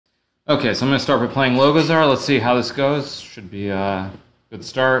Okay, so I'm going to start by playing Logozar. Let's see how this goes. Should be a good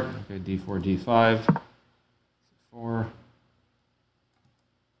start. Okay, d4, d5, 4.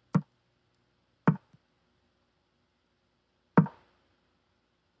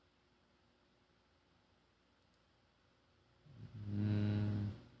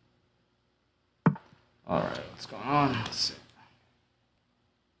 All right, what's going on? Let's see.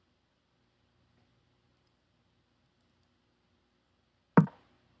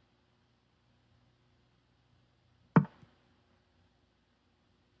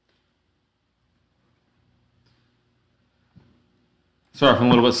 Sorry if I'm a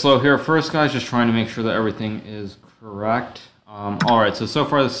little bit slow here. First, guys, just trying to make sure that everything is correct. All right, so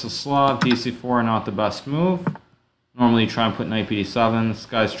far this is Slav. dc4, not the best move. Normally you try and put knight bd7. This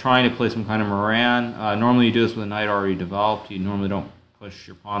guy's trying to play some kind of Moran. Normally you do this with a knight already developed. You normally don't push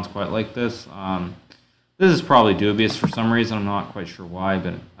your pawns quite like this. This is probably dubious for some reason. I'm not quite sure why,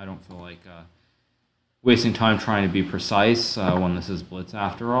 but I don't feel like wasting time trying to be precise when this is blitz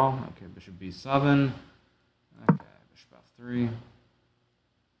after all. Okay, bishop b7. Okay, bishop f3.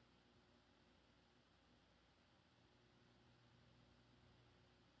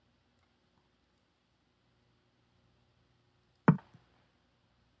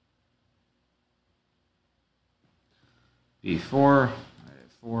 b4,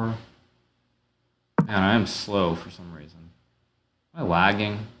 a4. Man, I am slow for some reason. Am I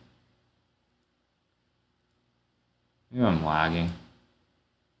lagging? Maybe I'm lagging.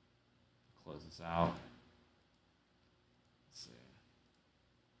 Close this out. Let's see.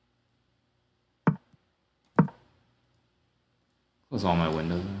 Close all my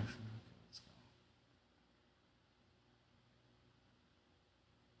windows, actually.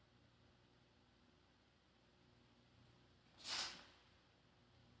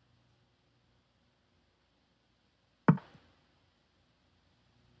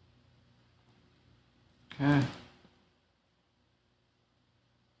 Okay.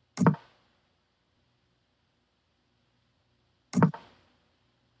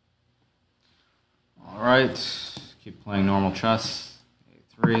 All right. Keep playing normal chess.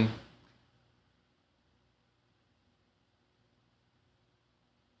 A3.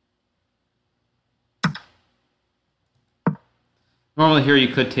 Normally here you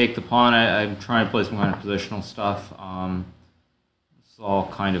could take the pawn. I'm trying to play some kind of positional stuff. It's all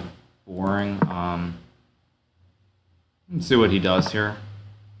kind of boring. Let's see what he does here.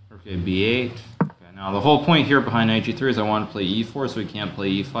 Okay, b8. Okay, now the whole point here behind knight g3 is I want to play e4, so he can't play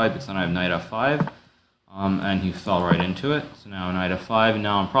e5 because then I have knight f5. And he fell right into it. So now knight f5, and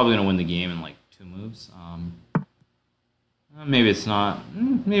now I'm probably going to win the game in like 2 moves. Maybe it's not,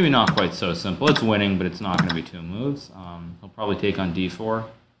 maybe not quite so simple. It's winning, but it's not going to be 2 moves. He'll probably take on d4.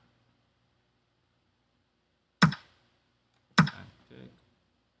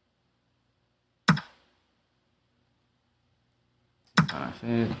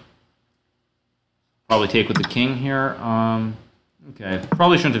 Probably take with the king here. Okay,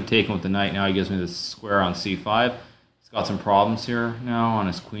 probably shouldn't have taken with the knight. Now he gives me this square on c5. He's got some problems here now on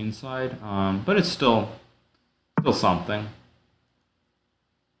his queen side, but it's still something.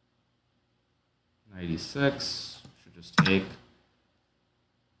 Knight e6 should just take.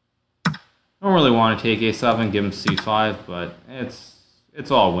 Don't really want to take a7, give him c5, but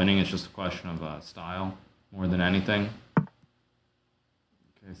it's all winning. It's just a question of style more than anything.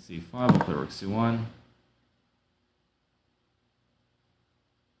 Okay, c5, we'll play rook c1.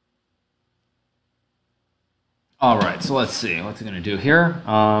 All right, so let's see. What's he going to do here?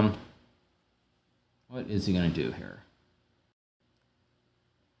 What is he going to do here?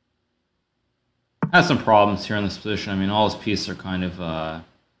 Has some problems here in this position. I mean, all his pieces are kind of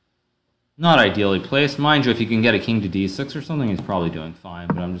not ideally placed. Mind you, if he can get a king to d6 or something, he's probably doing fine.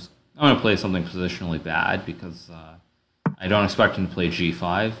 But I'm going to play something positionally bad because I don't expect him to play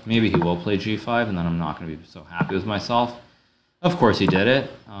g5. Maybe he will play g5, and then I'm not going to be so happy with myself. Of course he did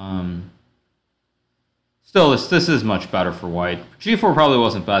it. Still, this is much better for white. g4 probably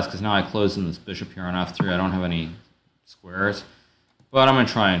wasn't best because now I closed in this bishop here on f3. I don't have any squares. But I'm going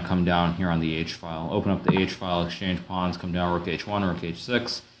to try and come down here on the h-file. Open up the h-file, exchange pawns, come down rook h1, rook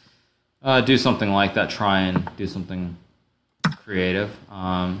h6. Do something like that. Try and do something creative.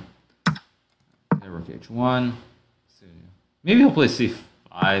 Okay, rook h1. Maybe he'll play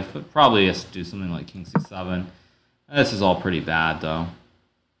c5, but probably has to do something like king c7. This is all pretty bad, though.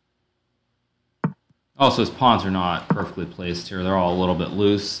 Also, his pawns are not perfectly placed here. They're all a little bit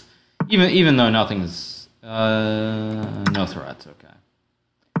loose. Even though nothing's... no threats, okay.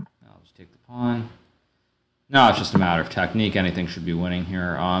 Now I'll just take the pawn. Now it's just a matter of technique. Anything should be winning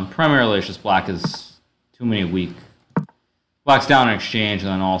here. Primarily, it's just black has too many weak Black's down in exchange,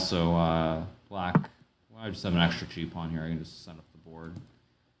 and then also black. Well, I just have an extra cheap pawn here. I can just send up the board.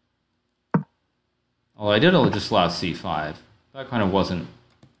 Although I did just allow c5. That kind of wasn't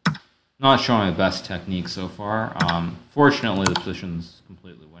not showing my best technique so far. Fortunately, the position's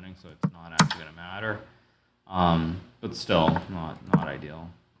completely winning, so it's not actually going to matter. But still, not ideal.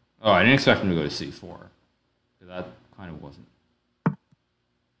 Oh, I didn't expect him to go to c4. That kind of wasn't.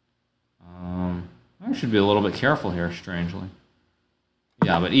 I should be a little bit careful here, strangely.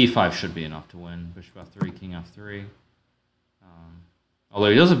 Yeah, but e5 should be enough to win. Bishop f3, king f3. Although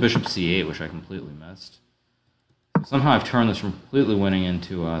he does have bishop c8, which I completely missed. So somehow I've turned this from completely winning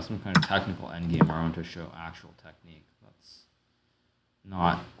into some kind of technical endgame where I want to show actual technique. That's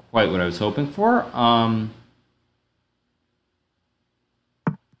not quite what I was hoping for.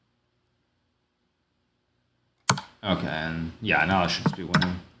 Okay, and yeah, now I should just be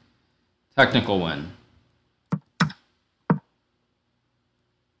winning. Technical win.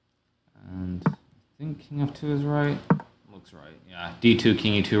 And I think king f2 is right. Looks right. Yeah, d2,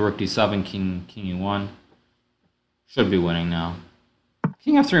 king e2, rook d7, king e1. Should be winning now.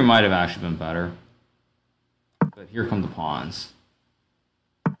 King f3 might have actually been better. But here come the pawns.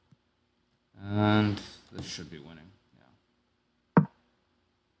 And this should be winning.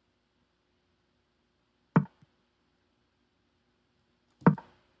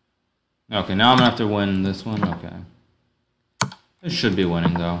 Yeah. Okay, now I'm going to have to win this one. Okay. This should be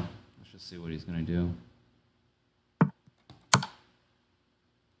winning, though. Let's just see what he's going to do.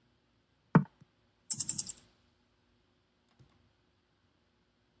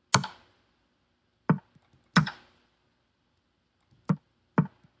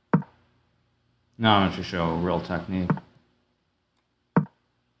 Now I'm going to show real technique.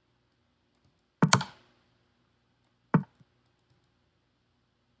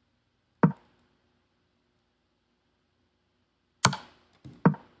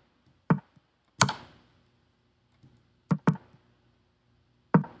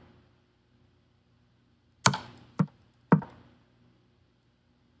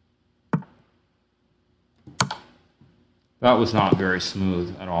 That was not very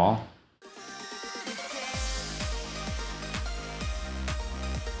smooth at all.